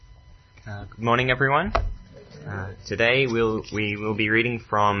Good morning, everyone. Today we will be reading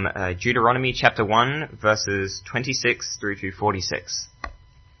from Deuteronomy chapter 1, verses 26 through to 46.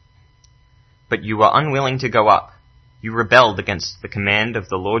 But you were unwilling to go up. You rebelled against the command of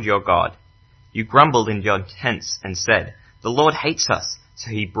the Lord your God. You grumbled in your tents and said, "The Lord hates us,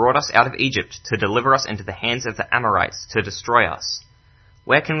 so he brought us out of Egypt to deliver us into the hands of the Amorites to destroy us.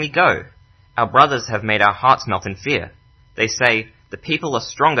 Where can we go? Our brothers have made our hearts melt in fear. They say, 'The people are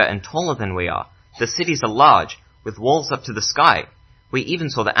stronger and taller than we are. The cities are large, with walls up to the sky. We even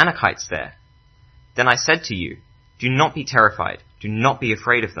saw the Anakites there.' Then I said to you, 'Do not be terrified. Do not be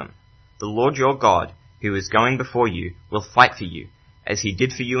afraid of them. The Lord your God, who is going before you, will fight for you, as he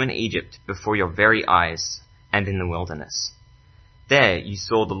did for you in Egypt before your very eyes and in the wilderness. There you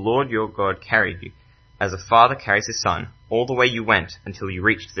saw the Lord your God carry you, as a father carries his son, all the way you went until you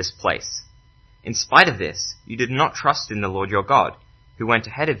reached this place. In spite of this, you did not trust in the Lord your God, who went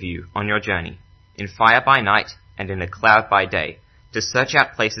ahead of you on your journey, in fire by night and in a cloud by day, to search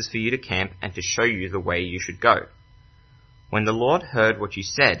out places for you to camp and to show you the way you should go. When the Lord heard what you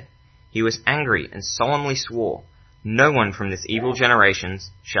said, he was angry and solemnly swore, 'No one from this evil generation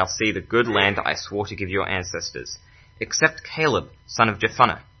shall see the good land I swore to give your ancestors, except Caleb, son of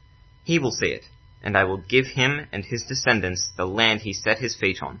Jephunneh. He will see it, and I will give him and his descendants the land he set his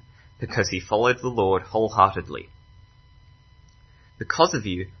feet on, because he followed the Lord wholeheartedly.' Because of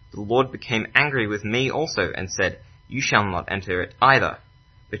you, the Lord became angry with me also and said, 'You shall not enter it either,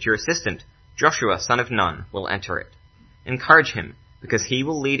 but your assistant, Joshua son of Nun, will enter it. Encourage him, because he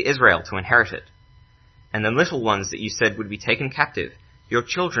will lead Israel to inherit it. And the little ones that you said would be taken captive, your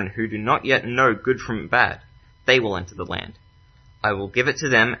children who do not yet know good from bad, they will enter the land. I will give it to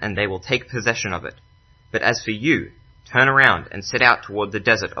them, and they will take possession of it. But as for you, turn around and set out toward the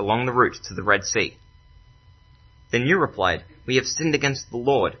desert along the route to the Red Sea.' Then you replied, 'We have sinned against the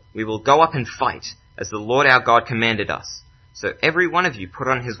Lord. We will go up and fight, as the Lord our God commanded us.' So every one of you put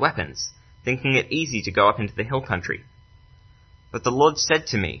on his weapons, thinking it easy to go up into the hill country. But the Lord said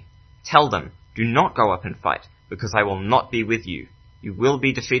to me, 'Tell them, do not go up and fight, because I will not be with you. You will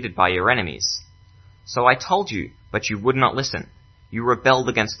be defeated by your enemies.' So I told you, but you would not listen. You rebelled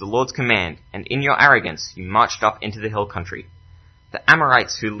against the Lord's command, and in your arrogance you marched up into the hill country. The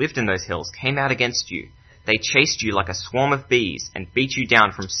Amorites who lived in those hills came out against you. They chased you like a swarm of bees and beat you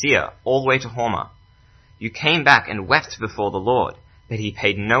down from Seir all the way to Hormah. You came back and wept before the Lord, but he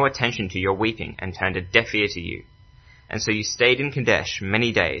paid no attention to your weeping and turned a deaf ear to you. And so you stayed in Kadesh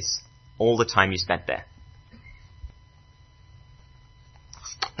many days, all the time you spent there."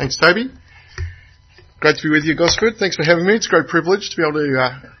 Thanks, Toby. Great to be with you, Gosford. Thanks for having me. It's a great privilege to be able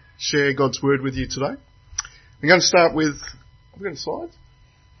to share God's Word with you today. We're going to start with... Have we got any slides?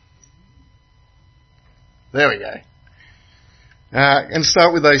 There we go. And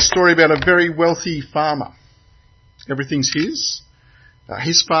start with a story about a very wealthy farmer. Everything's his.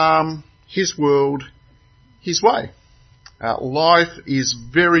 His farm, his world, his way. Life is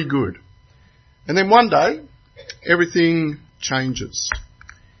very good. And then one day, everything changes.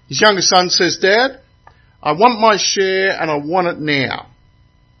 His younger son says, "Dad, I want my share and I want it now."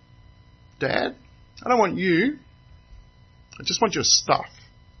 "Dad, I don't want you. I just want your stuff."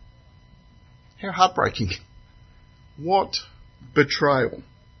 How heartbreaking. What betrayal.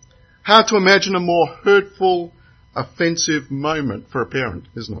 Hard to imagine a more hurtful, offensive moment for a parent,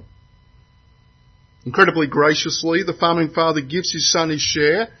 isn't it? Incredibly graciously, the farming father gives his son his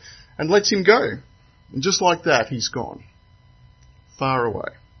share and lets him go. And just like that, he's gone. Far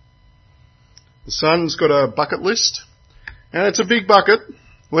away. The son's got a bucket list, and it's a big bucket.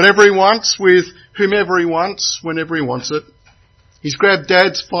 Whatever he wants, with whomever he wants, whenever he wants it. He's grabbed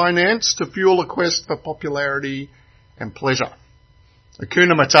Dad's finance to fuel a quest for popularity and pleasure.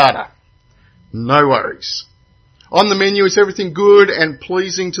 Hakuna Matata. No worries. On the menu is everything good and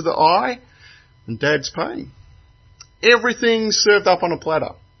pleasing to the eye, and Dad's paying. Everything's served up on a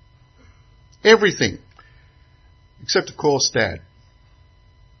platter. Everything. Except, of course, Dad.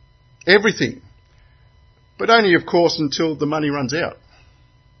 Everything. But only, of course, until the money runs out.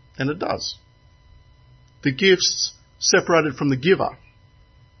 And it does. The gifts separated from the giver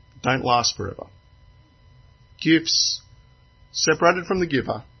don't last forever. Gifts separated from the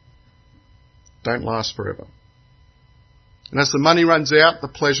giver don't last forever. And as the money runs out, the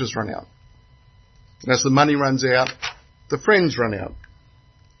pleasures run out. And as the money runs out, the friends run out.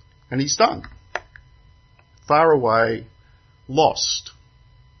 And he's done. Far away, lost,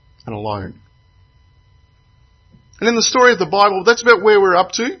 and alone. And in the story of the Bible, that's about where we're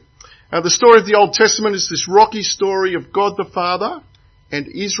up to. The story of the Old Testament is this rocky story of God the Father and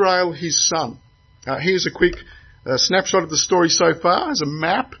Israel his son. Here's a quick snapshot of the story so far. There's a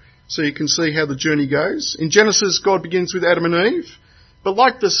map so you can see how the journey goes. In Genesis, God begins with Adam and Eve, but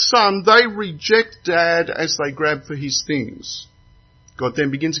like the son, they reject Dad as they grab for his things. God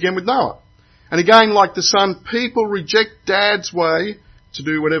then begins again with Noah. And again, like the son, people reject Dad's way to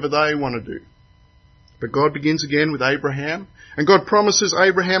do whatever they want to do. But God begins again with Abraham, and God promises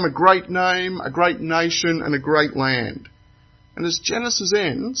Abraham a great name, a great nation, and a great land. And as Genesis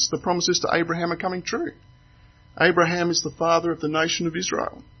ends, the promises to Abraham are coming true. Abraham is the father of the nation of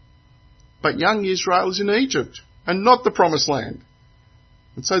Israel. But young Israel is in Egypt, and not the promised land.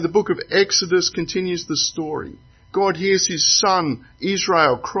 And so the book of Exodus continues the story. God hears his son,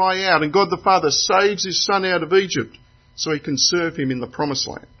 Israel, cry out, and God the Father saves his son out of Egypt so he can serve him in the promised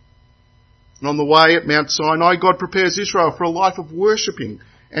land. And on the way at Mount Sinai, God prepares Israel for a life of worshipping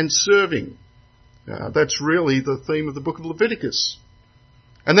and serving. That's really the theme of the book of Leviticus.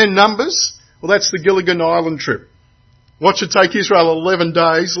 And then Numbers, well, that's the Gilligan Island trip. What should take Israel 11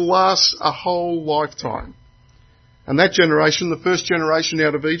 days lasts a whole lifetime. And that generation, the first generation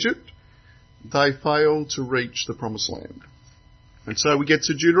out of Egypt, they failed to reach the promised land. And so we get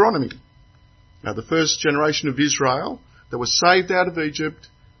to Deuteronomy. Now, the first generation of Israel that was saved out of Egypt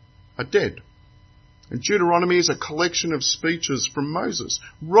are dead. And Deuteronomy is a collection of speeches from Moses,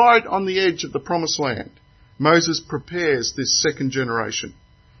 right on the edge of the promised land. Moses prepares this second generation.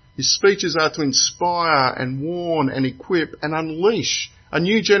 His speeches are to inspire and warn and equip and unleash a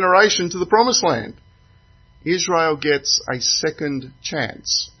new generation to the promised land. Israel gets a second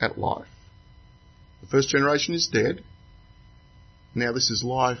chance at life. The first generation is dead. Now this is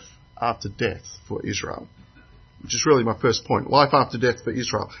life after death for Israel, which is really my first point. Life after death for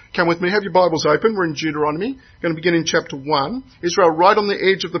Israel. Come with me, have your Bibles open. We're in Deuteronomy. Going to begin in chapter 1. Israel right on the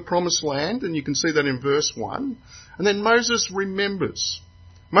edge of the promised land, and you can see that in verse 1. And then Moses remembers.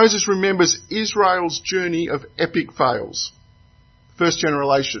 Moses remembers Israel's journey of epic fails. First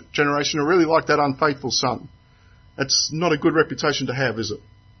generation are really like that unfaithful son. It's not a good reputation to have, is it?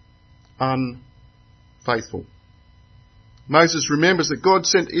 Unfaithful. Moses remembers that God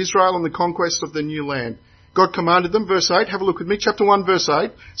sent Israel on the conquest of the new land. God commanded them, verse 8, have a look with me, chapter 1, verse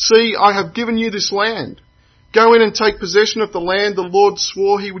 8. See, I have given you this land. Go in and take possession of the land the Lord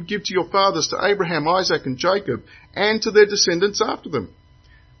swore he would give to your fathers, to Abraham, Isaac and Jacob, and to their descendants after them.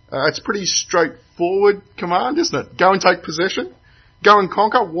 It's a pretty straightforward command, isn't it? Go and take possession. Go and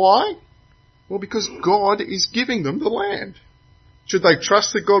conquer. Why? Well, because God is giving them the land. Should they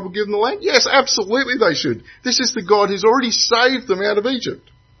trust that God will give them the land? Yes, absolutely they should. This is the God who's already saved them out of Egypt.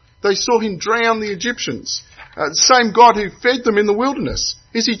 They saw him drown the Egyptians. The same God who fed them in the wilderness.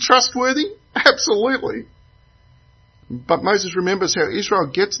 Is he trustworthy? Absolutely. But Moses remembers how Israel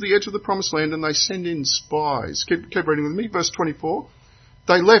gets to the edge of the promised land and they send in spies. Keep reading with me, verse 24.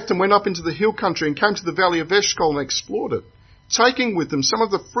 They left and went up into the hill country and came to the valley of Eshcol and explored it. Taking with them some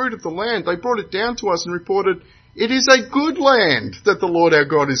of the fruit of the land, they brought it down to us and reported, it is a good land that the Lord our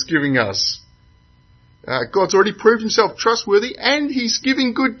God is giving us. God's already proved himself trustworthy and he's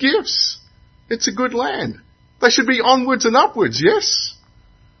giving good gifts. It's a good land. They should be onwards and upwards, yes?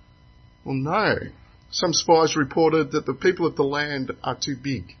 Well, no. Some spies reported that the people of the land are too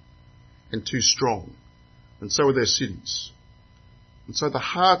big and too strong, and so are their cities. And so the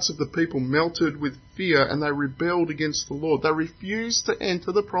hearts of the people melted with fear and they rebelled against the Lord. They refused to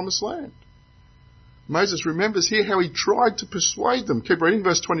enter the promised land. Moses remembers here how he tried to persuade them. Keep reading,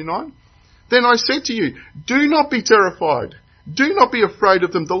 verse 29. Then I said to you, do not be terrified. Do not be afraid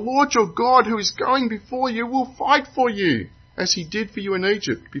of them. The Lord your God who is going before you will fight for you, as he did for you in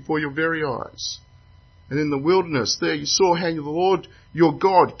Egypt before your very eyes. And in the wilderness there you saw how the Lord your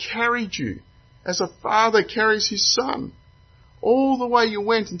God carried you as a father carries his son. All the way you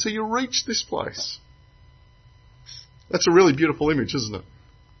went until you reached this place. That's a really beautiful image, isn't it?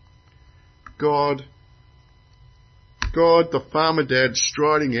 God, the farmer dad,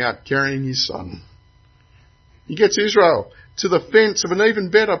 striding out, carrying his son. He gets Israel to the fence of an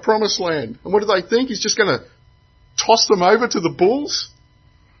even better promised land. And what do they think? He's just going to toss them over to the bulls?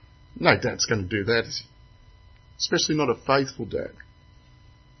 No dad's going to do that, is he? Especially not a faithful dad.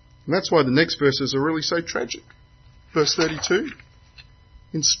 And that's why the next verses are really so tragic. Verse 32,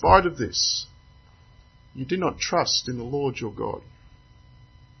 in spite of this, you do not trust in the Lord your God.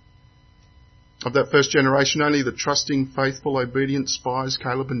 Of that first generation, only the trusting, faithful, obedient spies,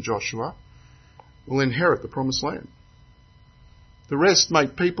 Caleb and Joshua, will inherit the promised land. The rest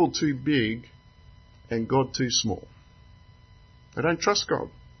make people too big and God too small. They don't trust God,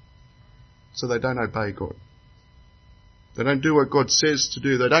 so they don't obey God. They don't do what God says to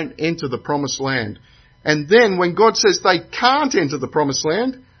do. They don't enter the promised land. And then when God says they can't enter the promised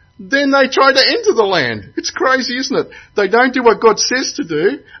land, then they try to enter the land. It's crazy, isn't it? They don't do what God says to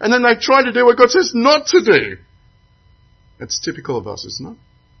do, and then they try to do what God says not to do. It's typical of us, isn't it?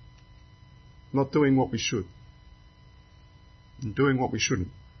 Not doing what we should. And doing what we shouldn't.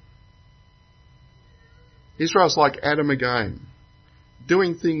 Israel's like Adam again.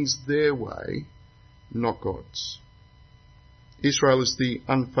 Doing things their way, not God's. Israel is the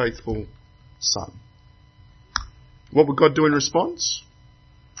unfaithful son. What would God do in response?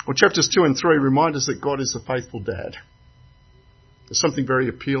 Well, chapters 2 and 3 remind us that God is the faithful dad. There's something very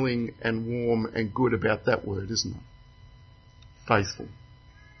appealing and warm and good about that word, isn't it? Faithful.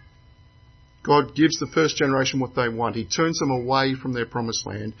 God gives the first generation what they want. He turns them away from their promised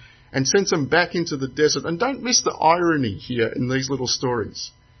land and sends them back into the desert. And don't miss the irony here in these little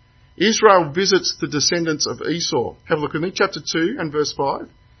stories. Israel visits the descendants of Esau. Have a look with me, chapter 2 and verse 5.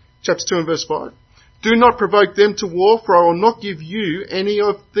 Chapter 2 and verse 5. Do not provoke them to war, for I will not give you any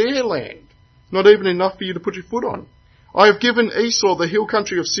of their land, not even enough for you to put your foot on. I have given Esau the hill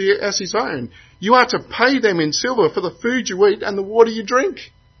country of Seir as his own. You are to pay them in silver for the food you eat and the water you drink.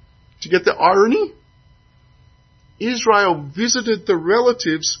 Do you get the irony? Israel visited the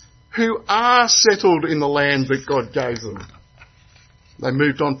relatives who are settled in the land that God gave them. They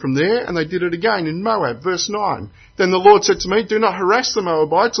moved on from there and they did it again in Moab, verse 9. Then the Lord said to me, do not harass the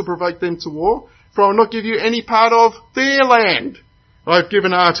Moabites or provoke them to war, for I will not give you any part of their land. I have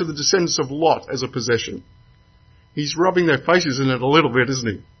given Ar to the descendants of Lot as a possession. He's rubbing their faces in it a little bit,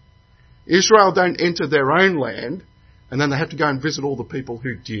 isn't he? Israel don't enter their own land, and then they have to go and visit all the people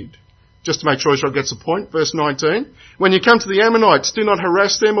who did. Just to make sure Israel gets the point, verse 19. When you come to the Ammonites, do not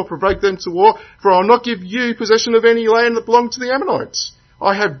harass them or provoke them to war, for I will not give you possession of any land that belonged to the Ammonites.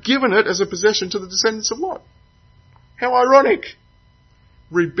 I have given it as a possession to the descendants of Lot. How ironic.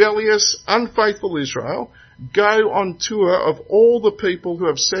 Rebellious, unfaithful Israel go on tour of all the people who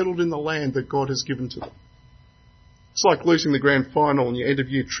have settled in the land that God has given to them. It's like losing the grand final and your end of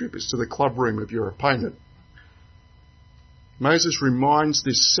year trip is to the club room of your opponent. Moses reminds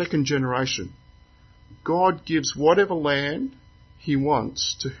this second generation, God gives whatever land he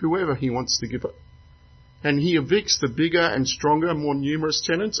wants to whoever he wants to give it. And he evicts the bigger and stronger, more numerous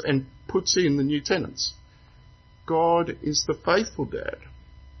tenants and puts in the new tenants. God is the faithful dad.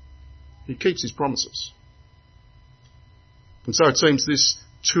 He keeps his promises. And so it seems this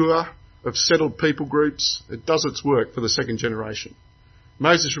tour of settled people groups, it does its work for the second generation.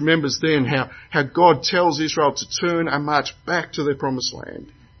 Moses remembers then how God tells Israel to turn and march back to their promised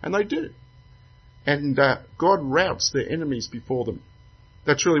land. And they do. And God routs their enemies before them.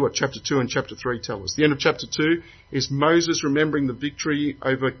 That's really what chapter 2 and chapter 3 tell us. The end of chapter 2 is Moses remembering the victory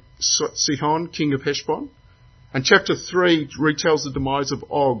over Sihon, king of Heshbon. And chapter 3 retells the demise of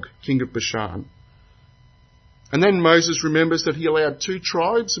Og, king of Bashan. And then Moses remembers that he allowed 2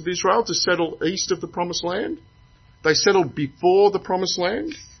 tribes of Israel to settle east of the promised land. They settled before the promised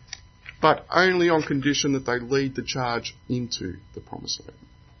land, but only on condition that they lead the charge into the promised land.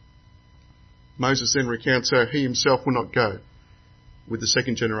 Moses then recounts how he himself will not go with the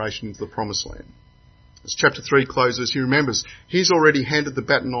second generation into the promised land. As chapter 3 closes, he remembers he's already handed the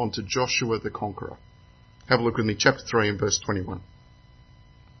baton on to Joshua the conqueror. Have a look with me, chapter 3 and verse 21.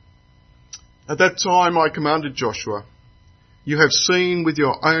 At that time I commanded Joshua, you have seen with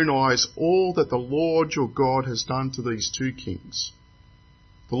your own eyes all that the Lord your God has done to these 2 kings.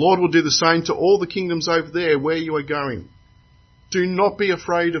 The Lord will do the same to all the kingdoms over there where you are going. Do not be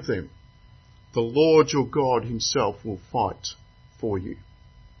afraid of them. The Lord your God himself will fight for you.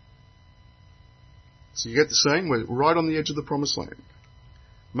 So you get the saying, we're right on the edge of the promised land.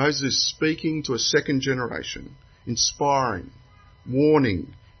 Moses is speaking to a second generation, inspiring,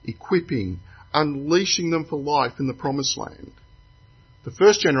 warning, equipping, unleashing them for life in the promised land. The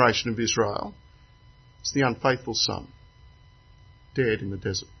first generation of Israel is the unfaithful son, dead in the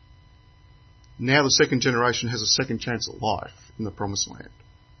desert. Now the second generation has a second chance at life in the promised land.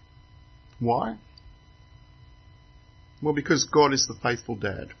 Why? Well, because God is the faithful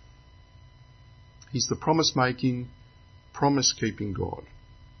dad. He's the promise-making, promise-keeping God.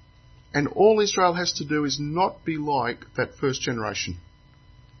 And all Israel has to do is not be like that first generation.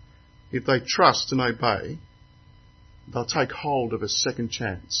 If they trust and obey, they'll take hold of a second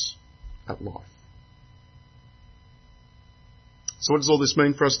chance at life. So what does all this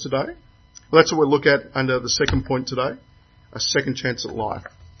mean for us today? Well, that's what we'll look at under the second point today, a second chance at life.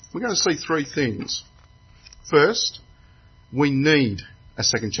 We're going to see 3 things. First, we need a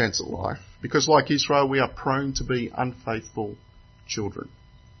second chance at life because like Israel, we are prone to be unfaithful children.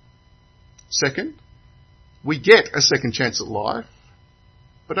 Second, we get a second chance at life,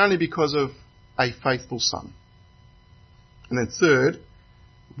 but only because of a faithful son. And then third,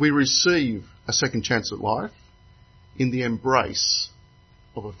 we receive a second chance at life in the embrace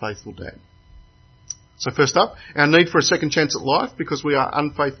of a faithful dad. So first up, our need for a second chance at life because we are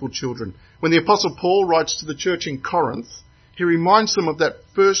unfaithful children. When the Apostle Paul writes to the church in Corinth, he reminds them of that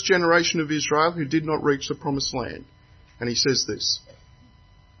first generation of Israel who did not reach the promised land. And he says this: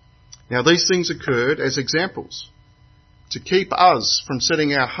 "Now these things occurred as examples, to keep us from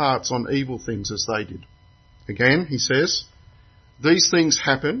setting our hearts on evil things as they did." Again, he says, "These things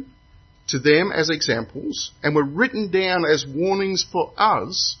happened to them as examples and were written down as warnings for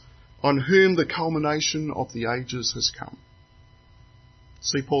us, on whom the culmination of the ages has come."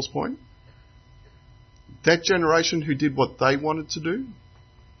 See Paul's point? That generation who did what they wanted to do,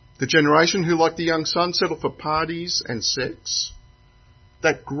 the generation who, like the young son, settled for parties and sex,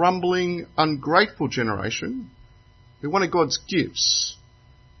 that grumbling, ungrateful generation who wanted God's gifts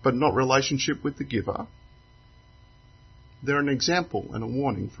but not relationship with the giver, they're an example and a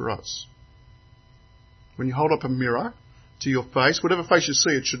warning for us. When you hold up a mirror to your face, whatever face you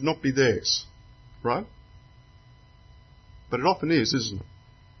see, it should not be theirs, right? But it often is, isn't it?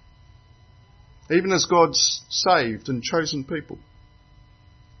 Even as God's saved and chosen people,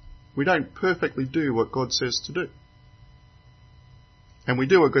 we don't perfectly do what God says to do. And we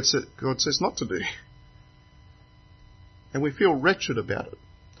do what God says not to do. And we feel wretched about it,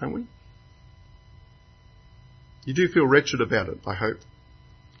 don't we? You do feel wretched about it, I hope.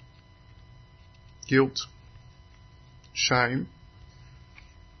 Guilt, shame,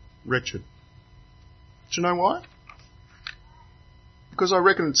 wretched. Do you know why? Because I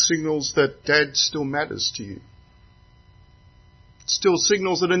reckon it signals that Dad still matters to you. It still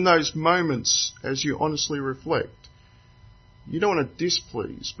signals that in those moments, as you honestly reflect, you don't want to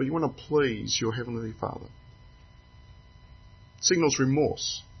displease, but you want to please your Heavenly Father. It signals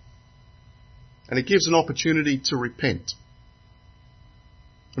remorse. And it gives an opportunity to repent.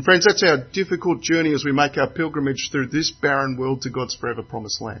 And friends, that's our difficult journey as we make our pilgrimage through this barren world to God's forever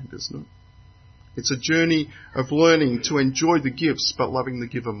promised land, isn't it? It's a journey of learning to enjoy the gifts but loving the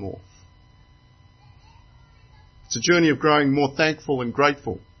giver more. It's a journey of growing more thankful and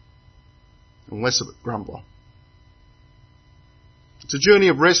grateful and less of a grumbler. It's a journey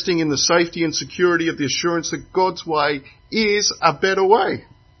of resting in the safety and security of the assurance that God's way is a better way.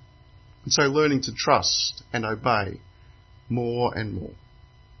 And so learning to trust and obey more and more.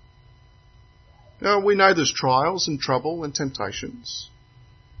 Now, we know there's trials and trouble and temptations.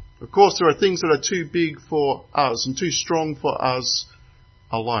 Of course, there are things that are too big for us and too strong for us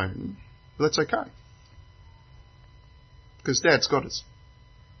alone. But that's okay. Because Dad's got us.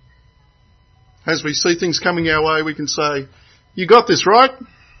 As we see things coming our way, we can say, "You got this, right?"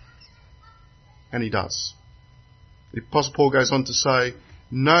 And He does. The Apostle Paul goes on to say,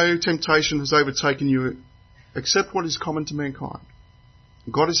 "No temptation has overtaken you except what is common to mankind.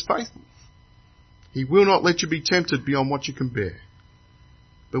 God is faithful. He will not let you be tempted beyond what you can bear.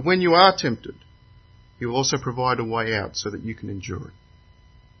 But when you are tempted, He will also provide a way out so that you can endure it."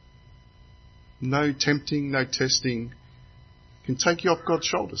 No tempting, no testing can take you off God's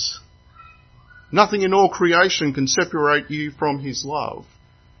shoulders. Nothing in all creation can separate you from His love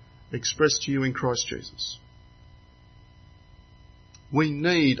expressed to you in Christ Jesus. We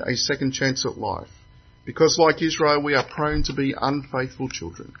need a second chance at life because, like Israel, we are prone to be unfaithful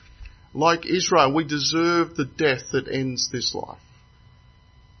children. Like Israel, we deserve the death that ends this life.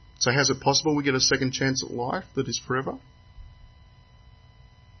 So how's it possible we get a second chance at life that is forever?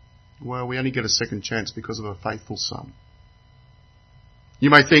 Well, we only get a second chance because of a faithful son.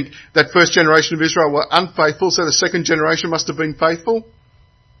 You may think that first generation of Israel were unfaithful, so the second generation must have been faithful.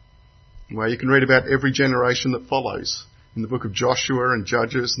 Well, you can read about every generation that follows in the book of Joshua and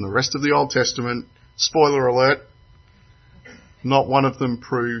Judges and the rest of the Old Testament. Spoiler alert, not one of them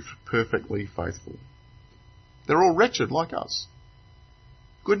proved perfectly faithful. They're all wretched like us.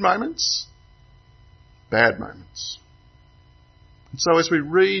 Good moments, bad moments. And so as we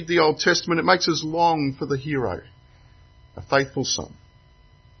read the Old Testament, it makes us long for the hero, a faithful son.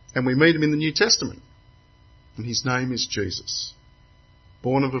 And we meet him in the New Testament. And his name is Jesus,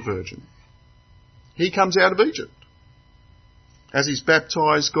 born of a virgin. He comes out of Egypt. As he's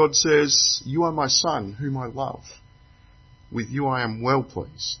baptized, God says, "You are my son, whom I love. With you I am well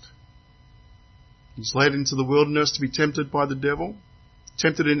pleased." He's led into the wilderness to be tempted by the devil,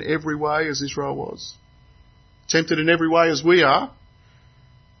 tempted in every way as Israel was, tempted in every way as we are,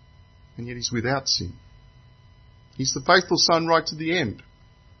 and yet he's without sin. He's the faithful son right to the end.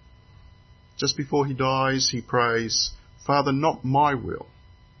 Just before he dies, he prays, "Father, not my will,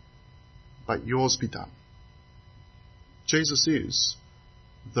 but yours be done." Jesus is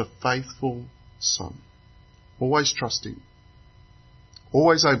the faithful son, always trusting,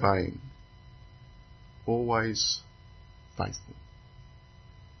 always obeying, always faithful.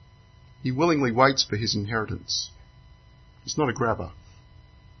 He willingly waits for his inheritance. He's not a grabber.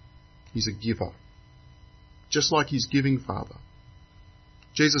 He's a giver. Just like his giving Father.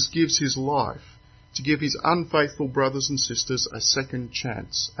 Jesus gives his life to give his unfaithful brothers and sisters a second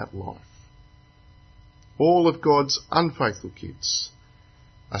chance at life. All of God's unfaithful kids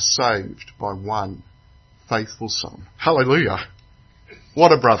are saved by one faithful Son. Hallelujah!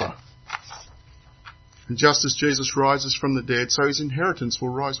 What a brother! And just as Jesus rises from the dead, so his inheritance will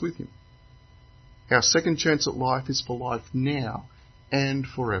rise with him. Our second chance at life is for life now and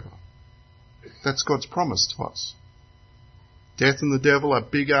forever. That's God's promise to us. Death and the devil are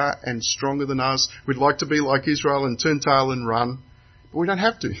bigger and stronger than us. We'd like to be like Israel and turn tail and run, but we don't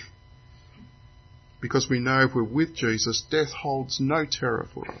have to. Because we know if we're with Jesus, death holds no terror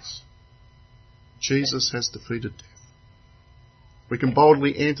for us. Jesus has defeated death. We can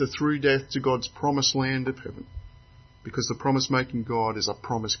boldly enter through death to God's promised land of heaven, because the promise-making God is a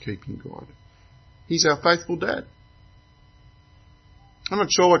promise-keeping God. He's our faithful dad. I'm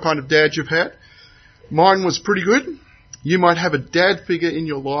not sure what kind of dad you've had. Mine was pretty good. You might have a dad figure in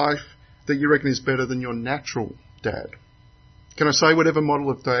your life that you reckon is better than your natural dad. Can I say whatever model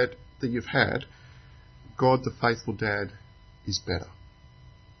of dad that you've had, God the faithful dad is better.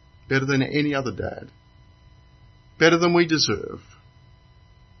 Better than any other dad. Better than we deserve.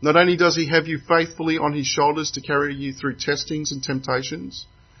 Not only does he have you faithfully on his shoulders to carry you through testings and temptations,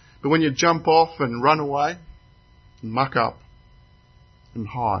 but when you jump off and run away, and muck up, and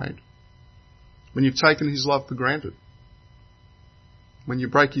hide, when you've taken his love for granted, when you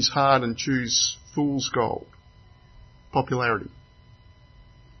break his heart and choose fool's gold, popularity,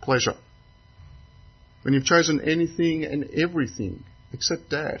 pleasure, when you've chosen anything and everything except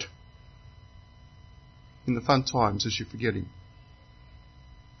Dad, in the fun times as you forget him,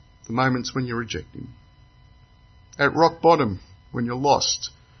 the moments when you reject him, at rock bottom when you're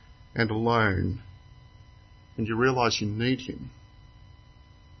lost and alone and you realise you need him,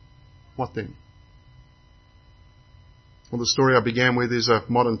 what then? Well, the story I began with is a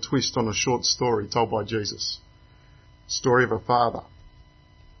modern twist on a short story told by Jesus. Story of a father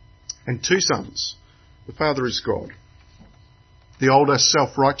and two sons. The father is God. The older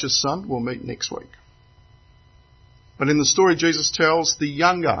self-righteous son will meet next week. But in the story Jesus tells, the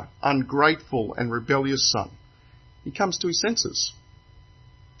younger, ungrateful and rebellious son, he comes to his senses.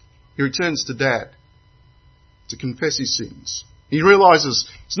 He returns to Dad to confess his sins. He realises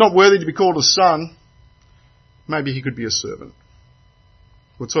he's not worthy to be called a son. Maybe he could be a servant.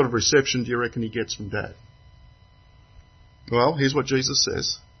 What sort of reception do you reckon he gets from Dad? Well, here's what Jesus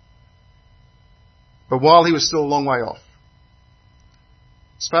says. But while he was still a long way off,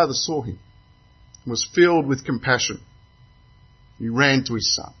 his father saw him and was filled with compassion. He ran to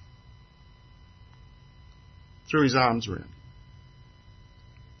his son, threw his arms around him,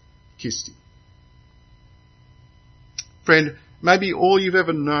 kissed him. Friend, maybe all you've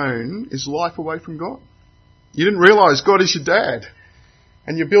ever known is life away from God. You didn't realise God is your dad,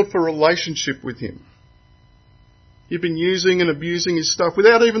 and you're built for a relationship with him. You've been using and abusing his stuff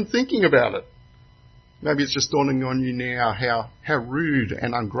without even thinking about it. Maybe it's just dawning on you now how rude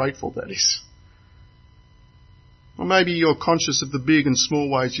and ungrateful that is. Or maybe you're conscious of the big and small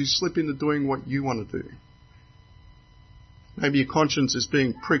ways you slip into doing what you want to do. Maybe your conscience is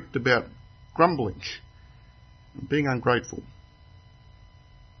being pricked about grumbling and being ungrateful.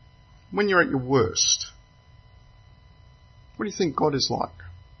 When you're at your worst, what do you think God is like?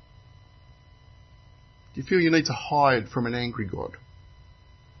 Do you feel you need to hide from an angry God?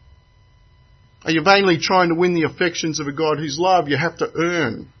 Are you vainly trying to win the affections of a God whose love you have to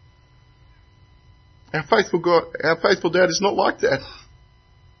earn? Our faithful dad is not like that.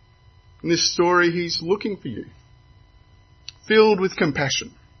 In this story, he's looking for you, filled with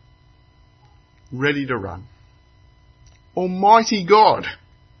compassion, ready to run. Almighty God,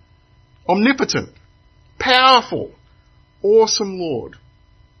 omnipotent, powerful, awesome Lord.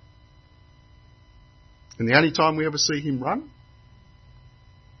 And the only time we ever see him run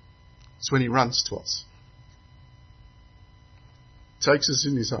is when he runs to us. Takes us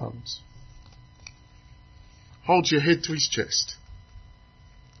in his arms. Holds your head to his chest.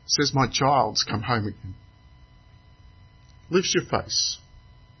 Says, my child's come home again. Lifts your face.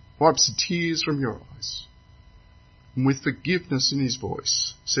 Wipes the tears from your eyes. And with forgiveness in his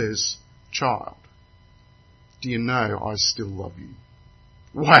voice says, child, do you know I still love you?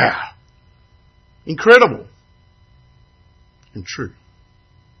 Wow! Incredible! And true.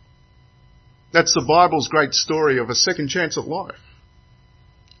 That's the Bible's great story of a second chance at life.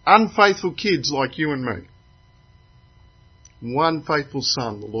 Unfaithful kids like you and me. one faithful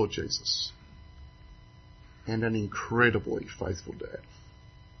son, the Lord Jesus, and an incredibly faithful dad.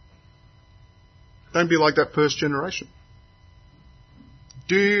 Don't be like that first generation.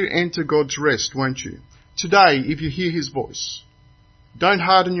 Do enter God's rest, won't you? Today, if you hear his voice, don't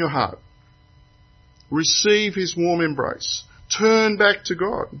harden your heart. Receive his warm embrace. Turn back to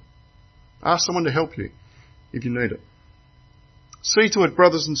God. Ask someone to help you if you need it. See to it,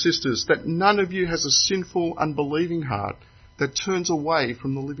 brothers and sisters, that none of you has a sinful, unbelieving heart that turns away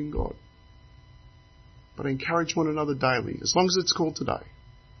from the living God. But encourage one another daily, as long as it's called today,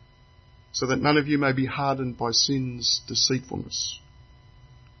 so that none of you may be hardened by sin's deceitfulness.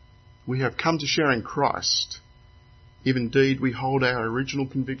 We have come to share in Christ, if indeed we hold our original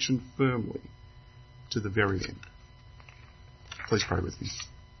conviction firmly to the very end. Please pray with me.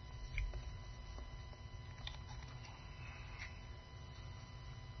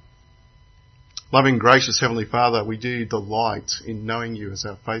 Loving, gracious Heavenly Father, we do delight in knowing you as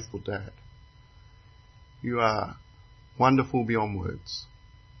our faithful dad. You are wonderful beyond words.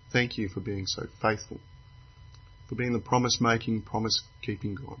 Thank you for being so faithful, for being the promise-making,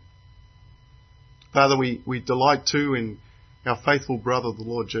 promise-keeping God. Father, we delight too in our faithful brother, the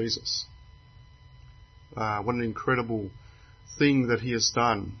Lord Jesus. What an incredible thing that he has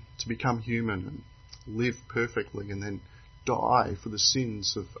done to become human and live perfectly and then die for the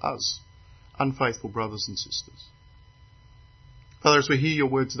sins of us, unfaithful brothers and sisters. Father, as we hear your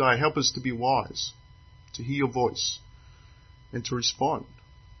word today, help us to be wise, to hear your voice and to respond.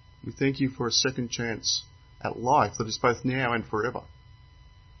 We thank you for a second chance at life that is both now and forever.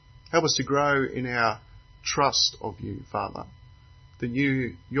 Help us to grow in our trust of you, Father, that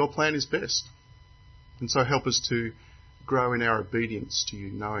your plan is best. And so help us to grow in our obedience to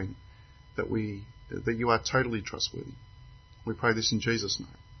you, knowing that you are totally trustworthy. We pray this in Jesus' name.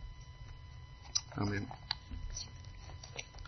 Amen.